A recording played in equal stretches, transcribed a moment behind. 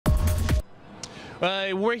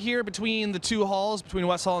We're here between the two halls, between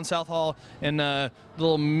West Hall and South Hall, in a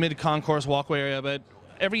little mid-concourse walkway area. But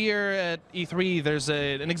every year at E3, there's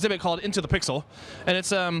an exhibit called Into the Pixel, and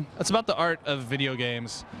it's about the art of video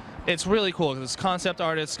games. It's really cool because it's concept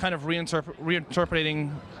art. It's kind of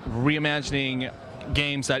reinterpreting, reimagining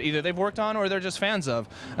games that either they've worked on or they're just fans of.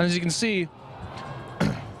 And as you can see,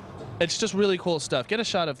 it's just really cool stuff. Get a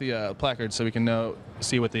shot of the placard so we can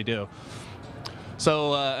see what they do.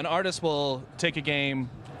 So an artist will take a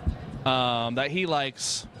game that he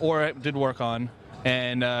likes or did work on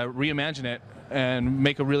and reimagine it and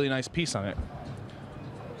make a really nice piece on it.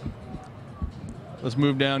 Let's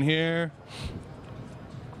move down here.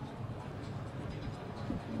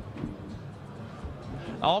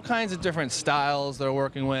 All kinds of different styles they're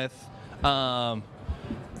working with.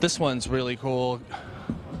 This one's really cool.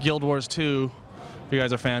 Guild Wars 2, if you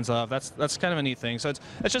guys are fans of. That's kind of a neat thing. So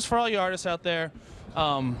it's just for all you artists out there.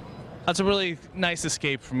 That's a really nice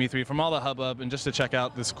escape from E3, from all the hubbub, and just to check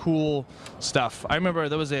out this cool stuff. I remember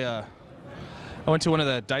there was I went to one of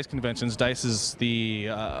the DICE conventions. DICE is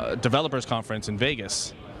the developers conference in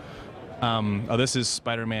Vegas. This is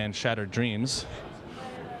Spider-Man Shattered Dreams.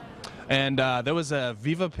 And there was a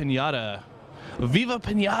Viva Pinata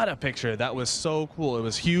picture that was so cool. It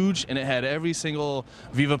was huge, and it had every single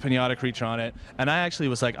Viva Pinata creature on it. And I actually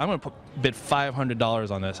was like, I'm going to bid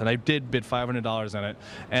 $500 on this, and I did bid $500 on it.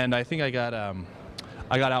 And I think I got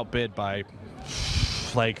outbid by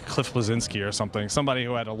like Cliff Blazinski or something, somebody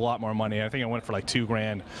who had a lot more money. I think I went for like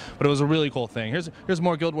 $2,000, but it was a really cool thing. Here's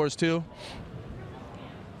more Guild Wars 2.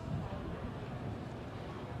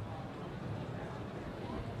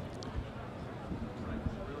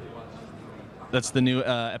 That's the new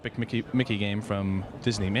epic Mickey game from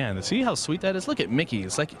Disney. Man, see how sweet that is? Look at Mickey.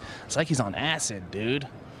 It's like he's on acid, dude.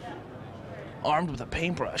 Armed with a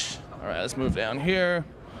paintbrush. All right, let's move down here.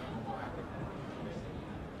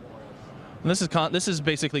 And this is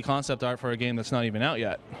basically concept art for a game that's not even out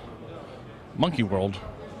yet. Monkey World.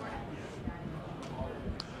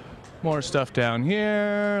 More stuff down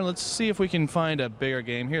here. Let's see if we can find a bigger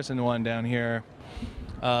game. Here's the one down here.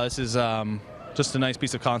 This is just a nice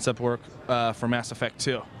piece of concept work for Mass Effect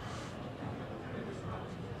 2.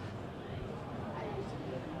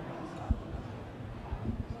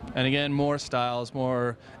 And again, more styles,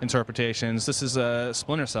 more interpretations. This is a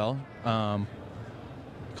Splinter Cell.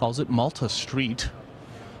 Calls it Malta Street.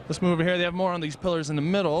 Let's move over here. They have more on these pillars in the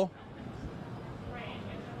middle.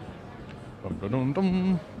 Dum, dum, dum,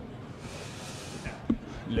 dum.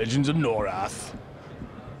 Legends of Norath.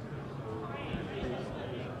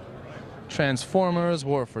 Transformers,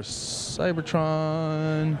 War for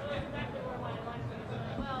Cybertron.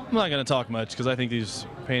 I'm not going to talk much because I think these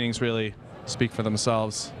paintings really speak for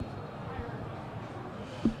themselves.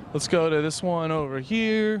 Let's go to this one over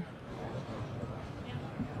here.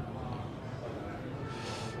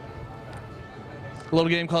 A little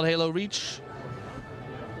game called Halo Reach.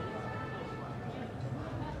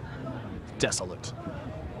 Desolate.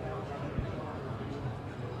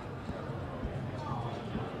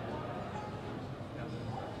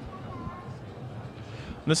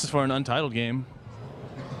 This is for an untitled game,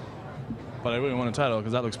 but I really want a title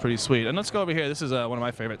because that looks pretty sweet. And let's go over here. This is one of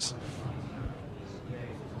my favorites.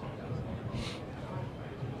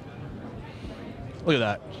 Look at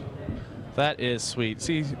that. That is sweet.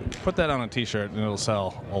 See, put that on a t-shirt and it'll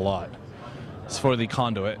sell a lot. It's for the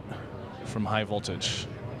Conduit from High Voltage.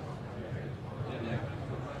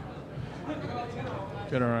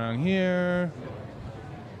 Get around here.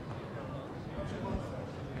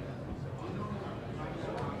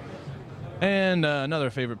 And another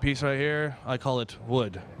favorite piece right here, I call it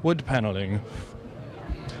wood paneling.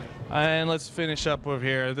 And let's finish up over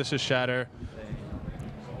here. This is Shatter,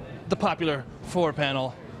 the popular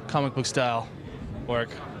 4-panel comic book style work.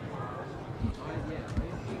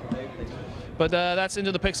 But that's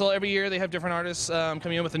Into the Pixel. Every year they have different artists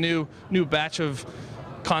coming in with a new batch of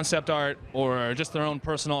concept art or just their own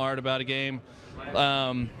personal art about a game.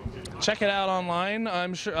 Check it out online.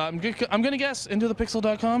 I'm gonna guess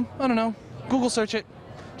intothepixel.com. I don't know. Google search it.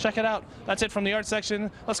 Check it out. That's it from the art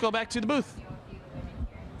section. Let's go back to the booth.